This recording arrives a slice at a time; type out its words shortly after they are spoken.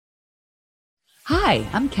Hi,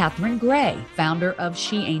 I'm Catherine Gray, founder of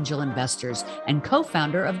She Angel Investors and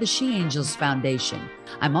co-founder of the She Angels Foundation.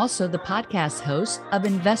 I'm also the podcast host of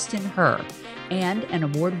Invest in Her and an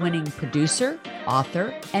award-winning producer,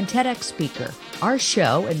 author, and TEDx speaker. Our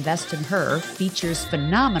show, Invest in Her, features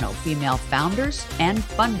phenomenal female founders and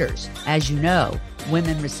funders. As you know,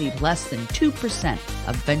 women receive less than 2%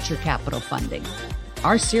 of venture capital funding.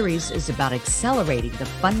 Our series is about accelerating the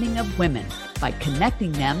funding of women by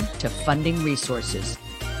connecting them to funding resources.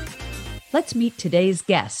 Let's meet today's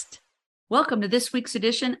guest. Welcome to this week's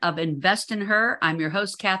edition of Invest in Her. I'm your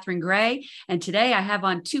host, Catherine Gray, and today I have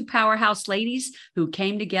on two powerhouse ladies who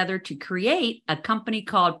came together to create a company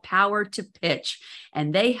called Power to Pitch,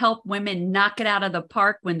 and they help women knock it out of the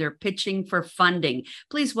park when they're pitching for funding.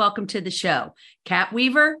 Please welcome to the show, Kat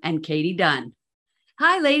Weaver and Katie Dunn.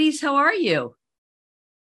 Hi, ladies. How are you?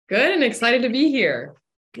 Good and excited to be here.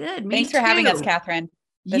 Good. Thanks for having us, Catherine.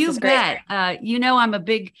 You bet. I'm a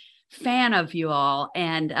big fan of you all.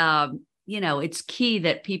 And, it's key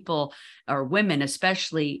that people, or women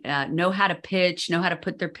especially, know how to pitch, know how to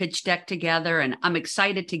put their pitch deck together. And I'm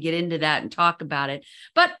excited to get into that and talk about it.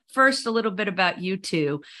 But first, a little bit about you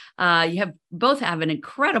two. Both have an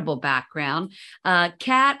incredible background.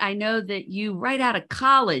 Kat, I know that you, right out of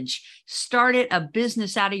college, started a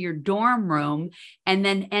business out of your dorm room and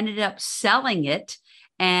then ended up selling it.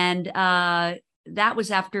 And that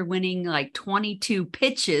was after winning like 22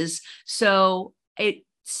 pitches. So it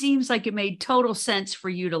seems like it made total sense for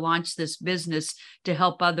you to launch this business to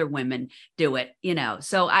help other women do it,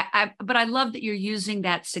 So but I love that you're using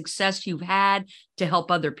that success you've had to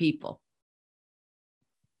help other people.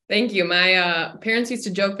 Thank you. My parents used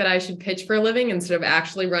to joke that I should pitch for a living instead of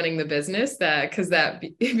actually running the business, because that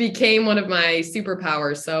became one of my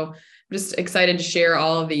superpowers. So I'm just excited to share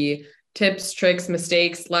all of the tips, tricks,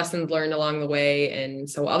 mistakes, lessons learned along the way, and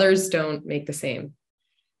so others don't make the same.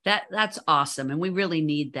 That's awesome. And we really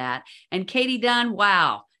need that. And Katie Dunn,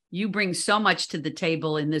 wow, you bring so much to the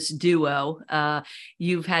table in this duo.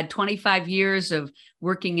 You've had 25 years of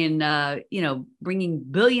working in, bringing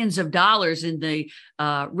billions of dollars in the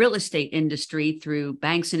real estate industry through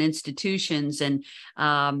banks and institutions. And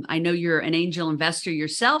I know you're an angel investor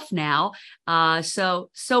yourself now. So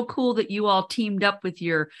cool that you all teamed up with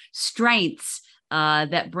your strengths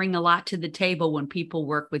that bring a lot to the table when people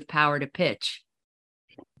work with Power to Pitch.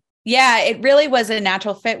 Yeah, it really was a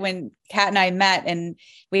natural fit when Kat and I met, and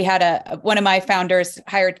we had one of my founders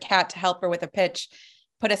hired Kat to help her with a pitch,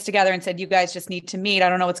 put us together and said, you guys just need to meet. I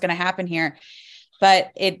don't know what's going to happen here,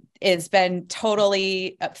 but it has been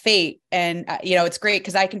totally fate. And, it's great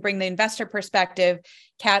because I can bring the investor perspective.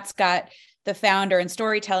 Kat's got the founder and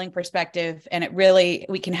storytelling perspective, and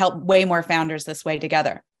we can help way more founders this way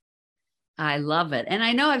together. I love it. And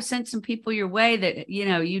I know I've sent some people your way that,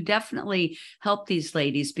 you definitely help these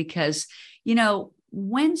ladies because,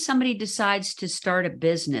 when somebody decides to start a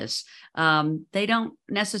business, they don't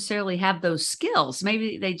necessarily have those skills.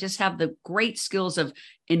 Maybe they just have the great skills of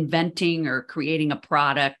inventing or creating a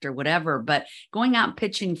product or whatever, but going out and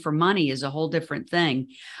pitching for money is a whole different thing.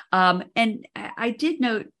 And I did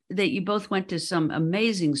note that you both went to some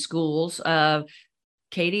amazing schools.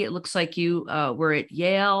 Katie, it looks like you were at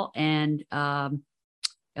Yale, and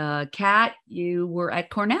Kat, you were at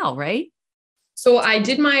Cornell, right? So I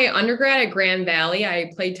did my undergrad at Grand Valley.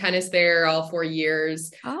 I played tennis there all 4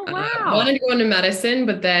 years. Oh, wow. Wanted to go into medicine,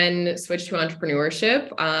 but then switched to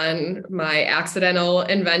entrepreneurship on my accidental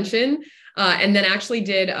invention. And then actually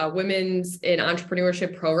did women's in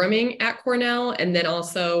entrepreneurship programming at Cornell, and then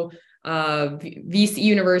also VC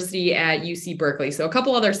University at UC Berkeley. So a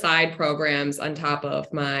couple other side programs on top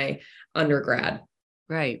of my undergrad.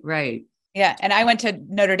 Right. Yeah. And I went to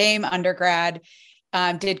Notre Dame undergrad,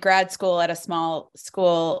 did grad school at a small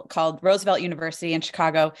school called Roosevelt University in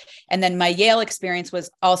Chicago. And then my Yale experience was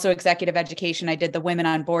also executive education. I did the Women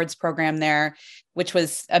on Boards program there, which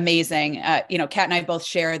was amazing. Kat and I both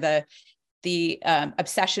share the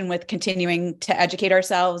obsession with continuing to educate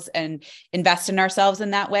ourselves and invest in ourselves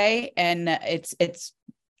in that way. And I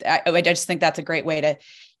just think that's a great way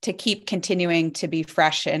to keep continuing to be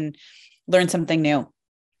fresh and learn something new.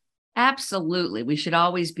 Absolutely. We should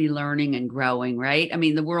always be learning and growing, right? I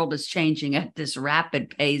mean, the world is changing at this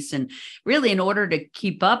rapid pace, and really in order to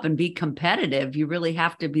keep up and be competitive, you really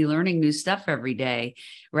have to be learning new stuff every day,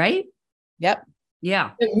 right? Yep.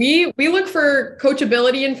 Yeah. We look for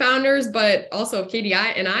coachability in founders, but also if Katie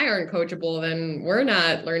and I aren't coachable, then we're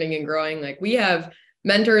not learning and growing. Like we have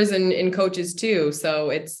mentors and coaches too. So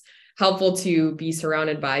it's helpful to be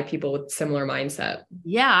surrounded by people with similar mindset.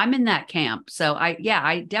 Yeah, I'm in that camp. So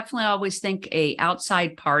I definitely always think a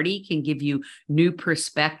outside party can give you new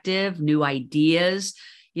perspective, new ideas,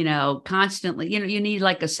 constantly, you need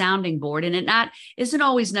like a sounding board, and it isn't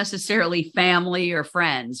always necessarily family or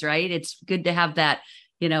friends, right? It's good to have that,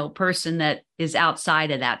 person that is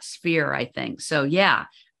outside of that sphere, I think. So yeah,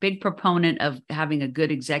 big proponent of having a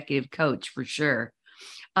good executive coach for sure.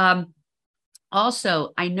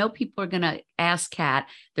 Also, I know people are going to ask Kat,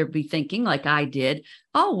 they'll be thinking like I did,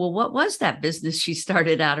 oh, well, what was that business she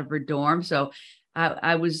started out of her dorm? So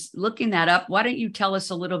I was looking that up. Why don't you tell us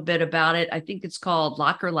a little bit about it? I think it's called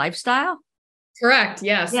Locker Lifestyle. Correct.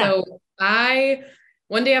 Yeah. So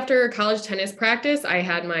one day after college tennis practice, I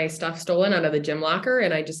had my stuff stolen out of the gym locker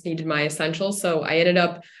and I just needed my essentials. So I didn't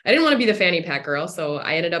want to be the fanny pack girl. So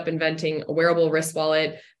I ended up inventing a wearable wrist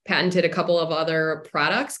wallet, patented a couple of other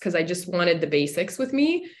products because I just wanted the basics with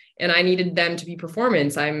me and I needed them to be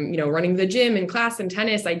performance. I'm, running the gym and class and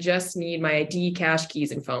tennis. I just need my ID, cash,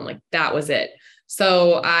 keys, and phone. Like that was it.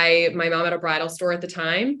 So my mom had a bridal store at the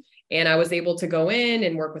time and I was able to go in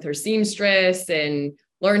and work with her seamstress and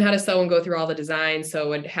learn how to sew and go through all the designs. So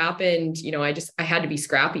what happened, I had to be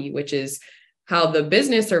scrappy, which is how the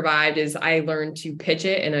business survived is I learned to pitch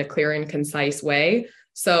it in a clear and concise way.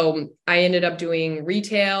 So I ended up doing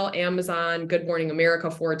retail, Amazon, Good Morning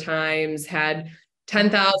America 4 times, had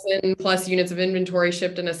 10,000 plus units of inventory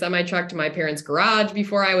shipped in a semi truck to my parents' garage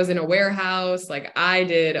before I was in a warehouse. Like I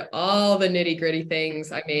did all the nitty gritty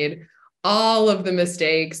things. I made all of the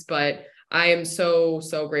mistakes, but I am so,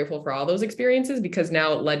 so grateful for all those experiences because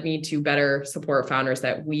now it led me to better support founders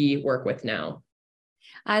that we work with now.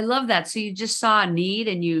 I love that. So you just saw a need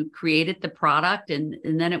and you created the product and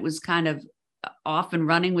then it was kind of off and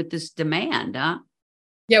running with this demand, huh?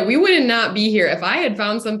 Yeah, we would not be here. If I had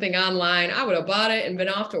found something online, I would have bought it and been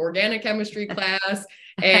off to organic chemistry class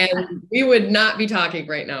and we would not be talking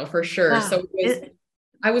right now for sure. Wow. So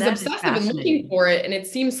I was obsessive and looking for it and it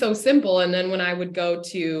seems so simple. And then when I would go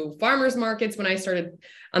to farmers markets, when I started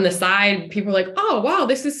on the side, people were like, oh, wow,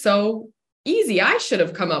 this is so easy. I should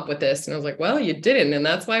have come up with this. And I was like, well, you didn't. And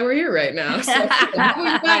that's why we're here right now. So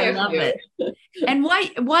I love it. And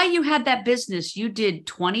why you had that business? You did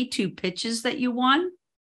 22 pitches that you won?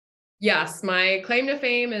 Yes. My claim to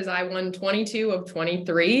fame is I won 22 of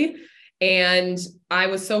 23. And I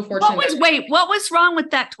was so fortunate. What was wrong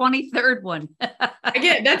with that 23rd one?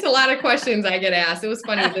 That's a lot of questions I get asked. It was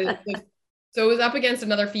funny. So it was up against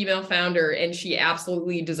another female founder and she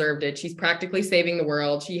absolutely deserved it. She's practically saving the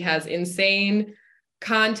world. She has insane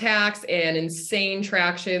contacts and insane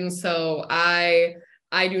traction. So I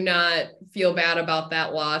do not feel bad about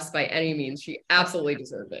that loss by any means. She absolutely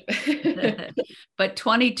deserved it. But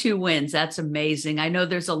 22 wins, that's amazing. I know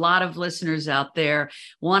there's a lot of listeners out there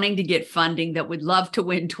wanting to get funding that would love to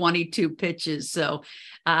win 22 pitches. So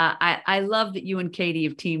I love that you and Katie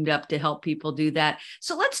have teamed up to help people do that.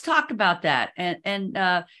 So let's talk about that.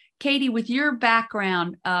 And Katie, with your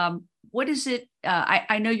background, what is it?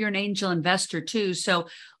 I know you're an angel investor too. So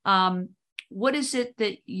what is it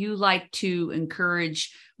that you like to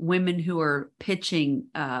encourage women who are pitching?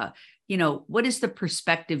 What is the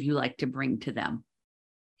perspective you like to bring to them?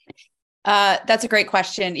 That's a great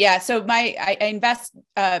question. Yeah. So I invest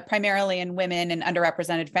primarily in women and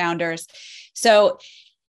underrepresented founders. So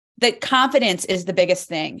the confidence is the biggest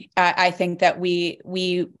thing. I think that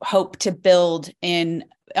we hope to build in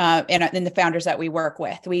the founders that we work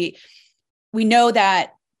with. We know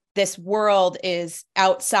that this world is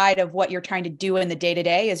outside of what you're trying to do in the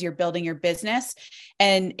day-to-day as you're building your business.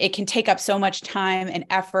 And it can take up so much time and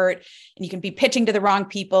effort, and you can be pitching to the wrong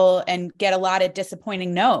people and get a lot of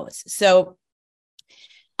disappointing no's. So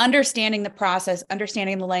understanding the process,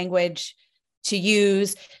 understanding the language to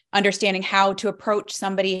use, understanding how to approach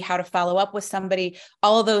somebody, how to follow up with somebody,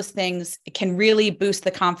 all of those things can really boost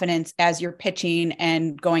the confidence as you're pitching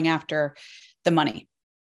and going after the money.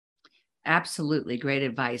 Absolutely. Great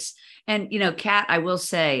advice. And, Kat, I will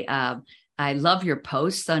say, I love your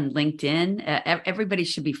posts on LinkedIn. Everybody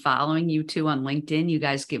should be following you too on LinkedIn. You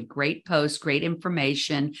guys give great posts, great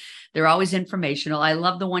information. They're always informational. I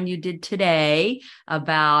love the one you did today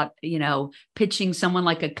about, pitching someone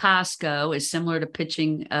like a Costco is similar to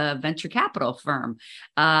pitching a venture capital firm.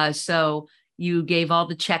 So you gave all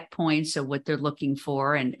the checkpoints of what they're looking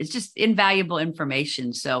for, and it's just invaluable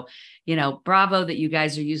information. So, bravo that you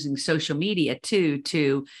guys are using social media too,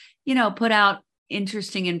 to, put out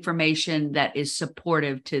interesting information that is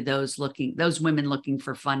supportive to those women looking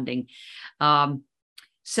for funding.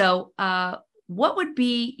 So what would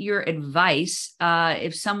be your advice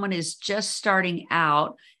if someone is just starting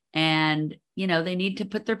out and, they need to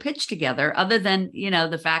put their pitch together, other than,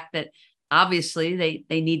 the fact that obviously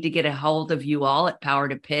they need to get a hold of you all at Power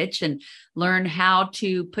to Pitch and learn how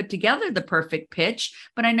to put together the perfect pitch.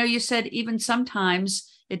 But I know you said even sometimes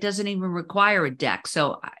it doesn't even require a deck.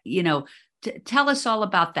 So, tell us all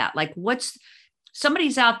about that. Like,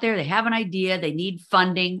 somebody's out there, they have an idea, they need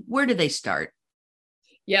funding. Where do they start?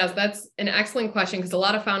 Yes, that's an excellent question, because a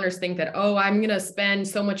lot of founders think that, oh, I'm going to spend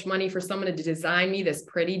so much money for someone to design me this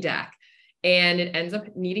pretty deck. And it ends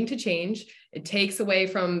up needing to change. It takes away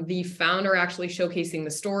from the founder actually showcasing the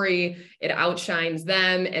story. It outshines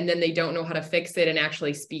them, and then they don't know how to fix it and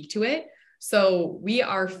actually speak to it. So we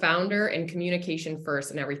are founder and communication first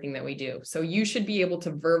in everything that we do. So you should be able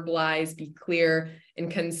to verbalize, be clear and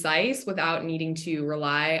concise without needing to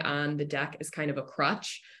rely on the deck as kind of a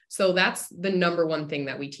crutch. So that's the number one thing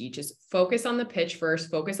that we teach, is focus on the pitch first,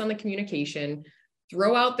 focus on the communication.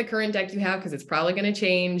 Throw out the current deck you have, because it's probably going to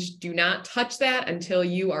change. Do not touch that until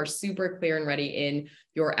you are super clear and ready in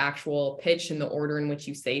your actual pitch and the order in which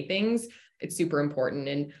you say things. It's super important.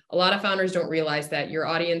 And a lot of founders don't realize that your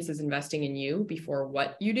audience is investing in you before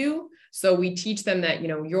what you do. So we teach them that,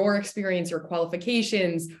 your experience, your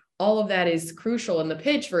qualifications, all of that is crucial in the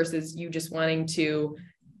pitch, versus you just wanting to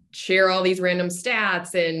share all these random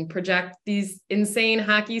stats and project these insane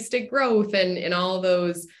hockey stick growth and all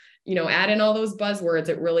those, add in all those buzzwords.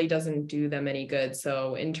 It really doesn't do them any good.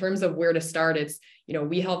 So in terms of where to start, it's,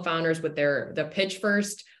 we help founders with the pitch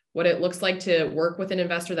first, what it looks like to work with an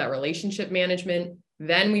investor, that relationship management.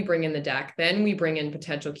 Then we bring in the deck, then we bring in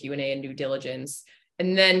potential Q&A and due diligence,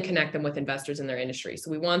 and then connect them with investors in their industry.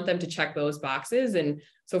 So we want them to check those boxes. And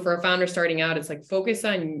so for a founder starting out, it's like, focus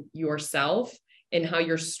on yourself and how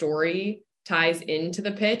your story ties into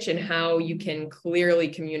the pitch and how you can clearly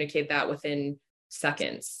communicate that within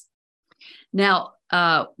seconds. Now,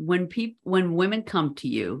 when women come to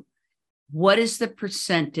you, what is the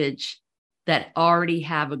percentage that already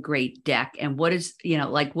have a great deck, and what is,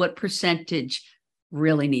 what percentage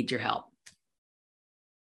really need your help?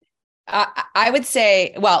 I would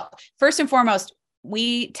say, well, first and foremost,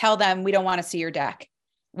 we tell them we don't want to see your deck.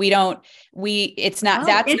 That's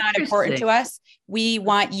not important to us. We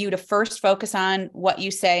want you to first focus on what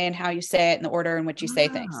you say and how you say it and the order in which you say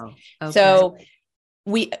things. Okay. So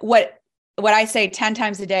what I say 10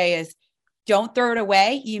 times a day is, don't throw it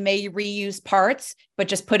away. You may reuse parts, but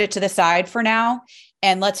just put it to the side for now.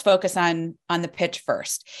 And let's focus on the pitch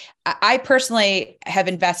first. I personally have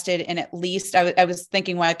invested in at least, I was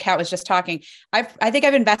thinking while Kat was just talking, I think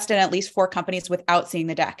I've invested in at least 4 companies without seeing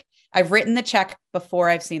the deck. I've written the check before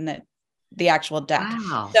I've seen the actual deck.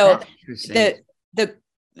 Wow, so the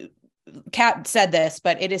Kat said this,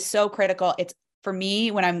 but it is so critical. It's, for me,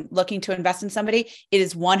 when I'm looking to invest in somebody, it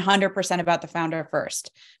is 100% about the founder first.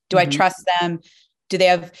 Do I trust them? Do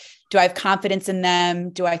I have confidence in them?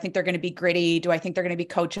 Do I think they're going to be gritty? Do I think they're going to be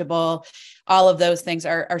coachable? All of those things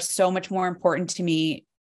are so much more important to me,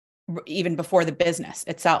 even before the business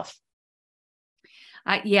itself.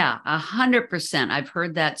 Yeah, 100%. I've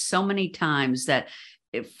heard that so many times, that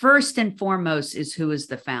first and foremost is who is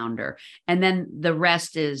the founder. And then the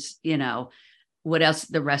rest is, what else,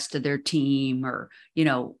 the rest of their team, or,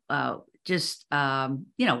 what is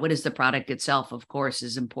the product itself, of course,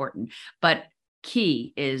 is important, but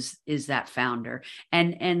key is that founder.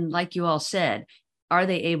 And like you all said, are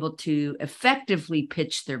they able to effectively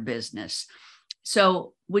pitch their business?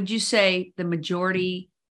 So would you say the majority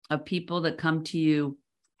of people that come to you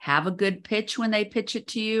have a good pitch when they pitch it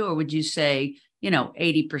to you? Or would you say,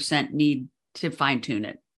 80% need to fine tune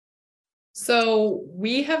it? So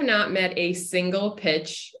we have not met a single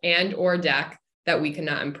pitch and or deck that we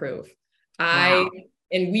cannot improve. Wow.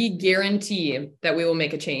 And we guarantee that we will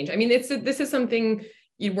make a change. I mean, this is something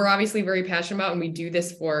we're obviously very passionate about, and we do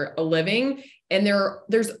this for a living. And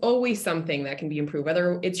there's always something that can be improved,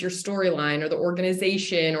 whether it's your storyline or the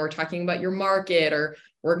organization, or talking about your market, or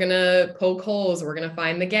we're going to poke holes, we're going to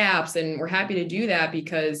find the gaps. And we're happy to do that,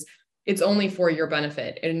 because it's only for your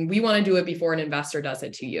benefit. And we want to do it before an investor does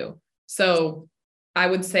it to you. So I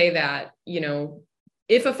would say that,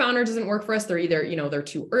 if a founder doesn't work for us, they're either, they're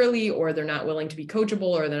too early, or they're not willing to be coachable,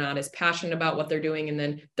 or they're not as passionate about what they're doing. And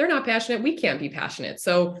then they're not passionate. We can't be passionate.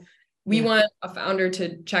 So we want a founder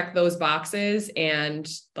to check those boxes. And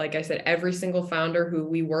like I said, every single founder who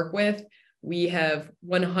we work with, we have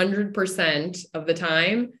 100% of the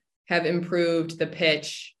time have improved the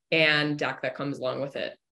pitch and deck that comes along with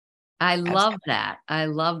it. I love that. I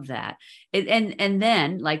love that. And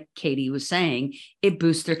then, like Katie was saying, it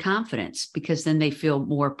boosts their confidence, because then they feel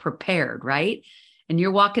more prepared, right? And you're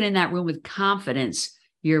walking in that room with confidence,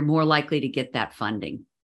 you're more likely to get that funding.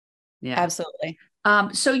 Yeah, absolutely.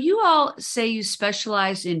 So you all say you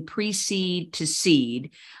specialize in pre-seed to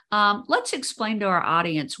seed. Let's explain to our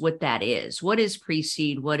audience what that is. What is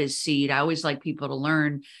pre-seed? What is seed? I always like people to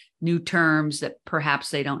learn new terms that perhaps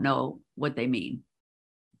they don't know what they mean.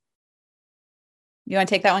 You want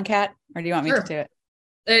to take that one, Kat, or do you want me Sure. to do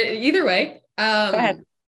it? Either way. Go ahead.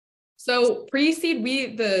 So pre-seed,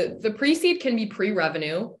 the pre-seed can be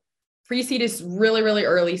pre-revenue. Pre-seed is really, really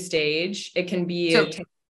early stage. It can be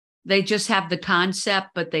they just have the concept,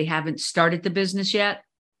 but they haven't started the business yet.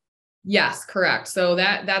 Yes, correct. So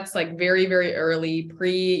that's like very, very early,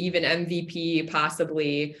 even MVP,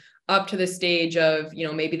 possibly up to the stage of,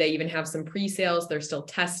 maybe they even have some pre-sales. They're still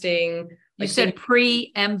testing. You said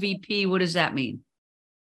pre-MVP. What does that mean?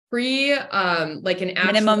 Like an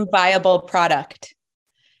actual minimum viable product.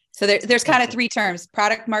 So there's kind of three terms: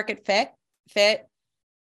 product market fit,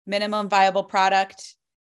 minimum viable product,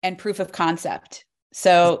 and proof of concept.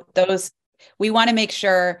 So we want to make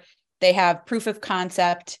sure they have proof of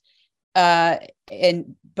concept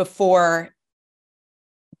and before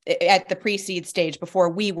at the pre-seed stage, before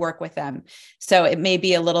we work with them. So it may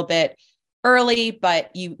be a little bit early,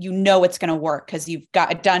 but you know it's going to work because you've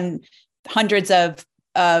done hundreds of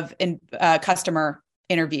customer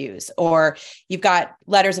interviews, or you've got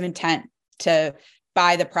letters of intent to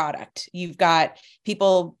buy the product. You've got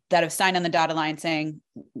people that have signed on the dotted line saying,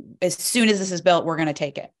 as soon as this is built, we're going to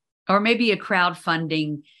take it. Or maybe a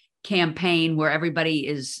crowdfunding campaign where everybody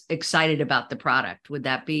is excited about the product. Would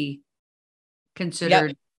that be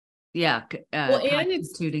considered? Yep. Yeah. Well, and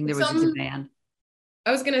there was a demand.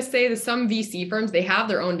 I was going to say that some VC firms, they have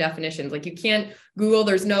their own definitions. Like you can't Google,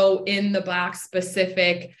 there's no in the box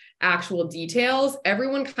specific actual details.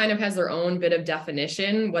 Everyone kind of has their own bit of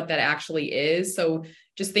definition, what that actually is. So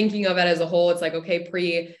just thinking of it as a whole, it's like, okay,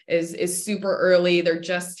 pre is super early. They're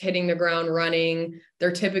just hitting the ground running.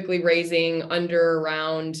 They're typically raising under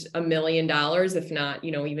around $1 million, if not,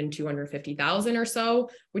 even 250,000 or so,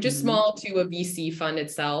 which is small to a VC fund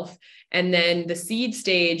itself. And then the seed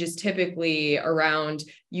stage is typically around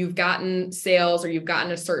you've gotten sales or you've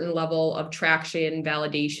gotten a certain level of traction,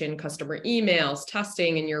 validation, customer emails,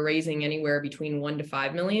 testing, and you're raising anywhere between 1 to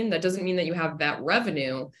 5 million. That doesn't mean that you have that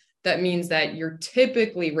revenue. That means that you're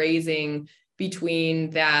typically raising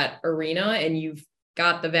between that arena and you've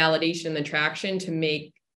got the validation and the traction to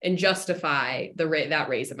make and justify that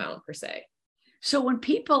raise amount per se. So when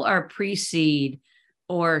people are pre-seed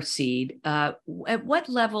or seed, at what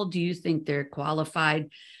level do you think they're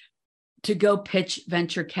qualified to go pitch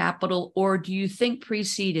venture capital? Or do you think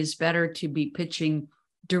pre-seed is better to be pitching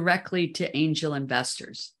directly to angel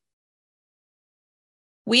investors?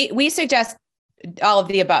 We suggest all of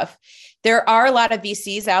the above. There are a lot of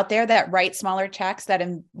VCs out there that write smaller checks that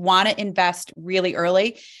want to invest really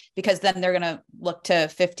early, because then they're going to look to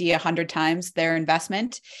 50, 100 times their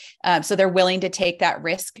investment. So they're willing to take that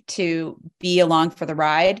risk to be along for the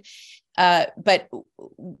ride. But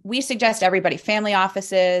we suggest everybody, family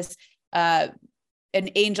offices, and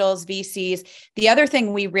angels, VCs. The other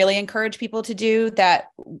thing we really encourage people to do, that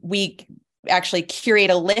we actually curate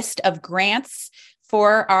a list of grants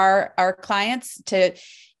for our clients, to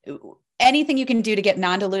anything you can do to get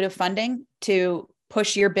non-dilutive funding to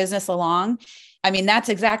push your business along. I mean, that's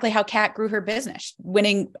exactly how Kat grew her business.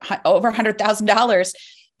 Winning over $100,000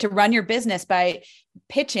 to run your business by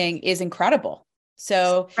pitching is incredible.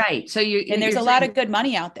 So, right. So there's a lot of good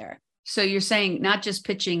money out there. So you're saying not just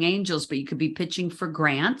pitching angels, but you could be pitching for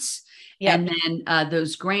grants. Yep. And then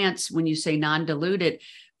those grants, when you say non-diluted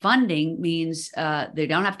funding, means they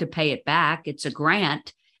don't have to pay it back. It's a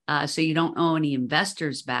grant. So you don't owe any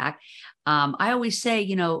investors back. I always say,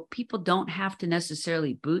 people don't have to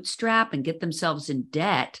necessarily bootstrap and get themselves in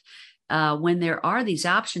debt when there are these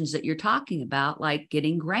options that you're talking about, like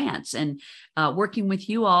getting grants and working with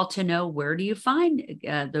you all to know where do you find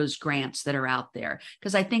those grants that are out there.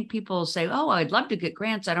 Because I think people say, oh, I'd love to get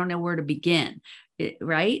grants. I don't know where to begin.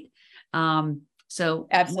 Right. So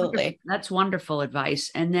absolutely, that's wonderful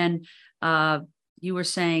advice. And then you were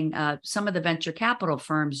saying some of the venture capital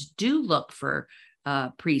firms do look for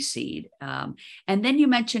pre-seed. And then you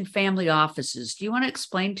mentioned family offices. Do you want to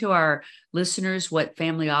explain to our listeners what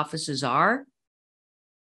family offices are?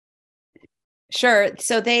 Sure.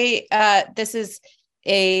 So this is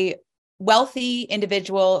a wealthy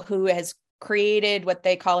individual who has created what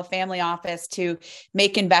they call a family office to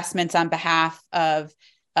make investments on behalf of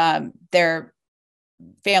their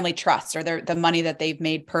family trusts or the money that they've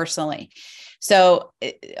made personally. So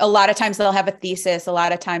a lot of times they'll have a thesis. A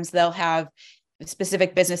lot of times they'll have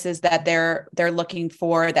specific businesses that they're looking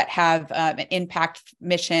for that have an impact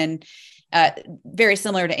mission, very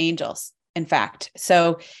similar to angels. in fact.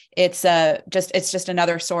 So it's just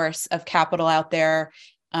another source of capital out there,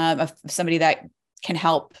 of somebody that can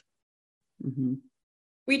help. Mm-hmm.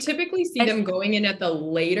 We typically see them going in at the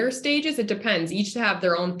later stages. It depends. Each have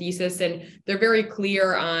their own thesis and they're very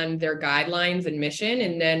clear on their guidelines and mission.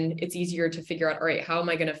 And then it's easier to figure out, all right, how am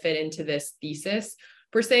I going to fit into this thesis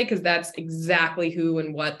per se? Because that's exactly who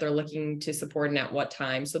and what they're looking to support and at what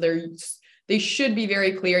time. So they should be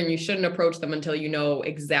very clear, and you shouldn't approach them until you know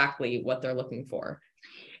exactly what they're looking for.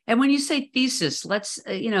 And when you say thesis, let's,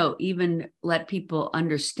 even let people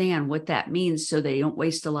understand what that means so they don't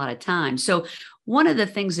waste a lot of time. So one of the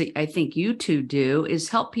things that I think you two do is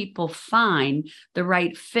help people find the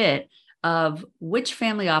right fit of which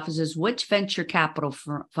family offices, which venture capital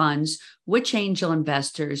funds, which angel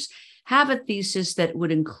investors have a thesis that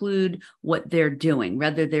would include what they're doing,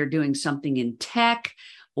 whether they're doing something in tech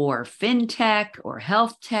or fintech or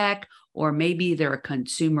health tech, or maybe they're a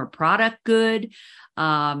consumer product good.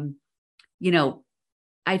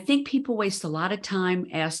 I think people waste a lot of time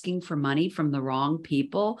asking for money from the wrong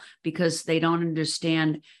people because they don't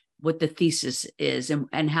understand what the thesis is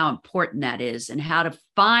and how important that is, and how to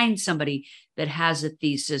find somebody that has a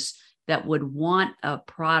thesis that would want a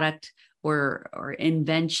product or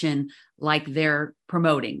invention like they're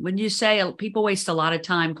promoting. When you say people waste a lot of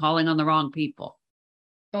time calling on the wrong people.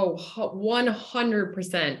 Oh,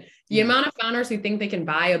 100%. The amount of founders who think they can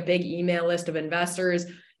buy a big email list of investors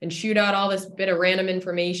and shoot out all this bit of random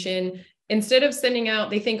information, instead of sending out,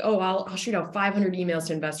 they think, oh, I'll shoot out 500 emails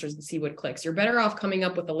to investors and see what clicks. You're better off coming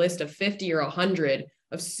up with a list of 50 or 100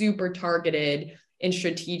 of super targeted and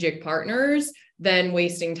strategic partners than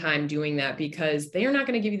wasting time doing that, because they are not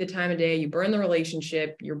going to give you the time of day. You burn the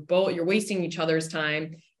relationship. You're wasting each other's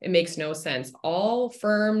time. It makes no sense. All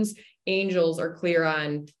firms, angels are clear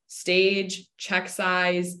on stage, check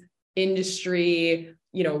size, industry,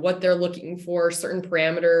 what they're looking for, certain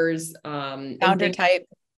parameters, founder type.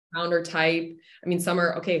 I mean, some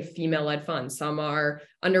are, female-led funds. Some are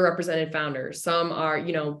underrepresented founders. Some are,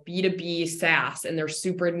 B2B SaaS, and they're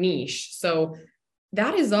super niche. So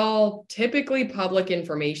that is all typically public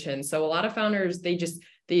information. So a lot of founders,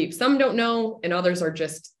 some don't know, and others are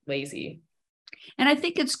just lazy. And I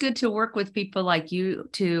think it's good to work with people like you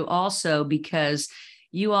too also, because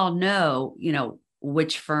you all know,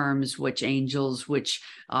 which firms, which angels, which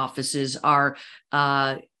offices are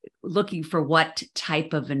looking for what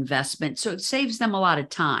type of investment. So it saves them a lot of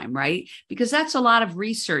time, right? Because that's a lot of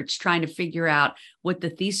research trying to figure out what the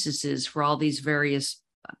thesis is for all these various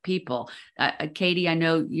people. Katie, I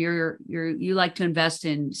know you like to invest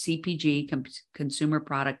in CPG, consumer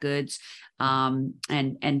product goods,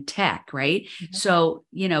 and tech, right? Mm-hmm. So,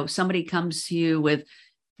 somebody comes to you with,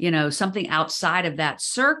 something outside of that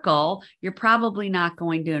circle, you're probably not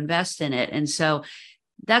going to invest in it. And so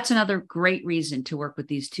that's another great reason to work with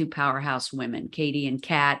these two powerhouse women, Katie and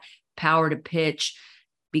Kat, power to pitch,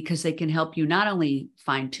 because they can help you not only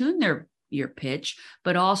fine tune your pitch,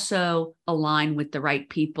 but also align with the right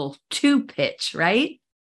people to pitch, right?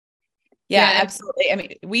 Yeah, absolutely. I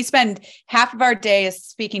mean, we spend half of our day is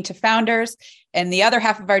speaking to founders, and the other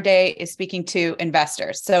half of our day is speaking to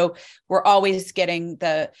investors. So we're always getting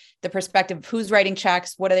the perspective of who's writing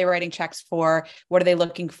checks, what are they writing checks for, what are they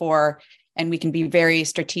looking for, and we can be very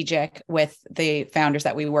strategic with the founders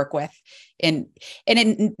that we work with, and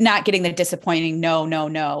in not getting the disappointing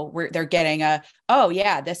no. They're getting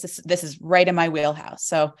this is right in my wheelhouse.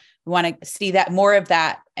 So we want to see that more of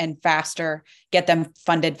that and faster, get them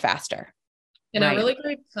funded faster. And right. A really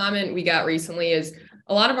great comment we got recently is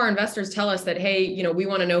a lot of our investors tell us that, hey, we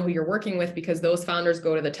want to know who you're working with because those founders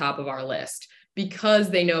go to the top of our list, because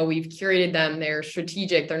they know we've curated them. They're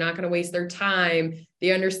strategic. They're not going to waste their time.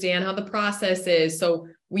 They understand how the process is. So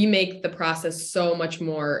we make the process so much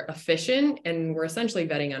more efficient, and we're essentially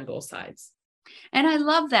vetting on both sides. And I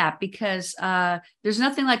love that, because there's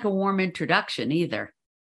nothing like a warm introduction either.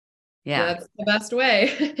 Yeah, that's the best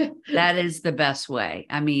way. That is the best way.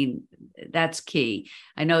 I mean, that's key.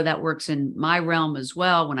 I know that works in my realm as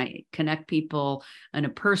well. When I connect people in a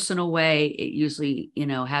personal way, it usually,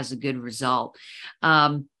 has a good result.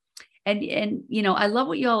 And I love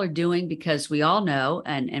what y'all are doing, because we all know,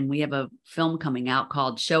 and we have a film coming out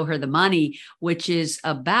called Show Her the Money, which is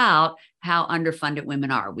about how underfunded women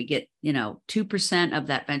are. We get, 2% of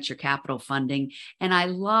that venture capital funding. And I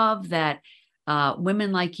love that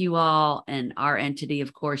women like you all and our entity,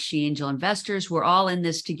 of course, She Angel Investors, we're all in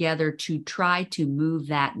this together to try to move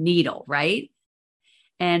that needle, right?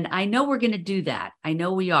 And I know we're going to do that. I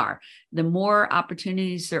know we are. The more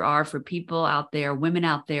opportunities there are for people out there, women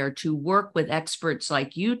out there, to work with experts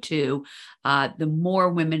like you two, the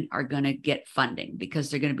more women are going to get funding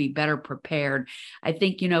because they're going to be better prepared. I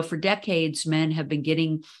think, for decades, men have been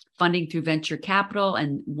getting funding through venture capital,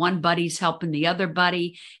 and one buddy's helping the other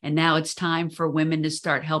buddy. And now it's time for women to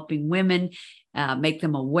start helping women, make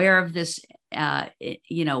them aware of this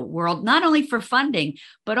world, not only for funding,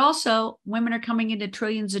 but also women are coming into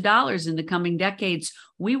trillions of dollars in the coming decades.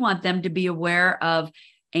 We want them to be aware of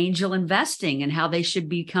angel investing and how they should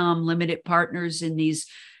become limited partners in these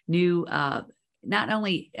new, not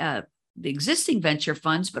only the existing venture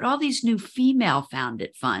funds, but all these new female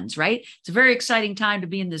founded funds, right? It's a very exciting time to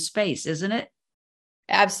be in this space, isn't it?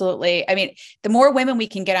 Absolutely. I mean, the more women we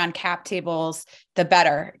can get on cap tables, the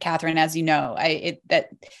better, Catherine, as you know.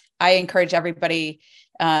 I encourage everybody,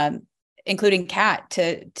 including Kat,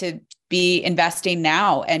 to be investing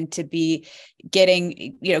now and to be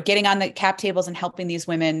getting on the cap tables and helping these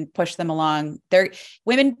women push them along.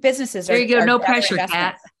 Women businesses there you go. No pressure,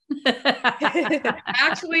 Kat.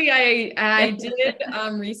 Actually, I did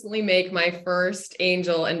recently make my first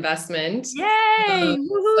angel investment. Yay!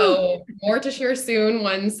 So more to share soon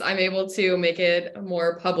once I'm able to make it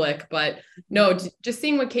more public. But no, just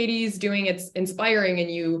seeing what Katie's doing, it's inspiring,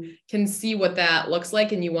 and you can see what that looks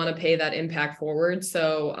like, and you want to pay that impact forward.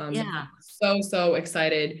 So so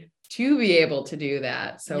excited to be able to do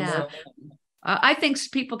that. So yeah. I think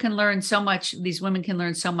people can learn so much. These women can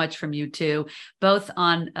learn so much from you too, both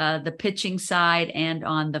on the pitching side and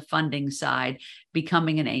on the funding side,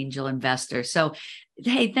 becoming an angel investor. So,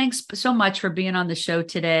 hey, thanks so much for being on the show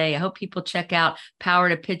today. I hope people check out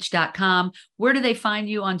powertopitch.com. Where do they find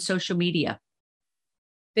you on social media?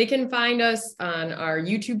 They can find us on our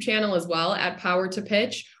YouTube channel as well at Power to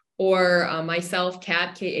Pitch, or myself,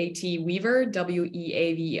 Kat, K-A-T Weaver,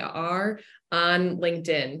 W-E-A-V-E-R, on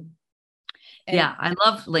LinkedIn. Yeah, I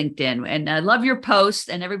love LinkedIn, and I love your posts,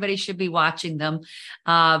 and everybody should be watching them.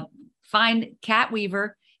 Find Kat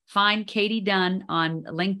Weaver, find Katie Dunn on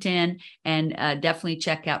LinkedIn, and definitely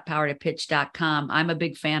check out powertopitch.com. I'm a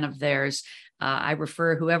big fan of theirs. I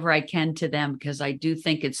refer whoever I can to them because I do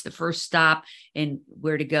think it's the first stop in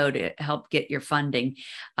where to go to help get your funding.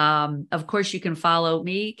 Of course, you can follow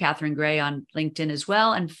me, Catherine Gray, on LinkedIn as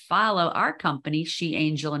well, and follow our company, She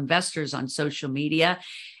Angel Investors, on social media.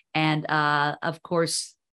 And of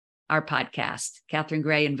course, our podcast, Catherine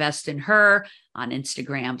Gray Invest in Her, on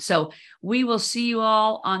Instagram. So we will see you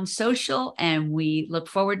all on social, and we look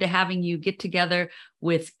forward to having you get together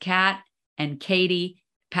with Kat and Katie,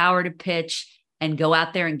 Power to Pitch, and go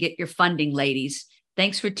out there and get your funding, ladies.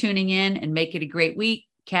 Thanks for tuning in, and make it a great week.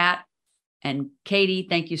 Kat and Katie,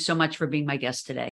 thank you so much for being my guest today.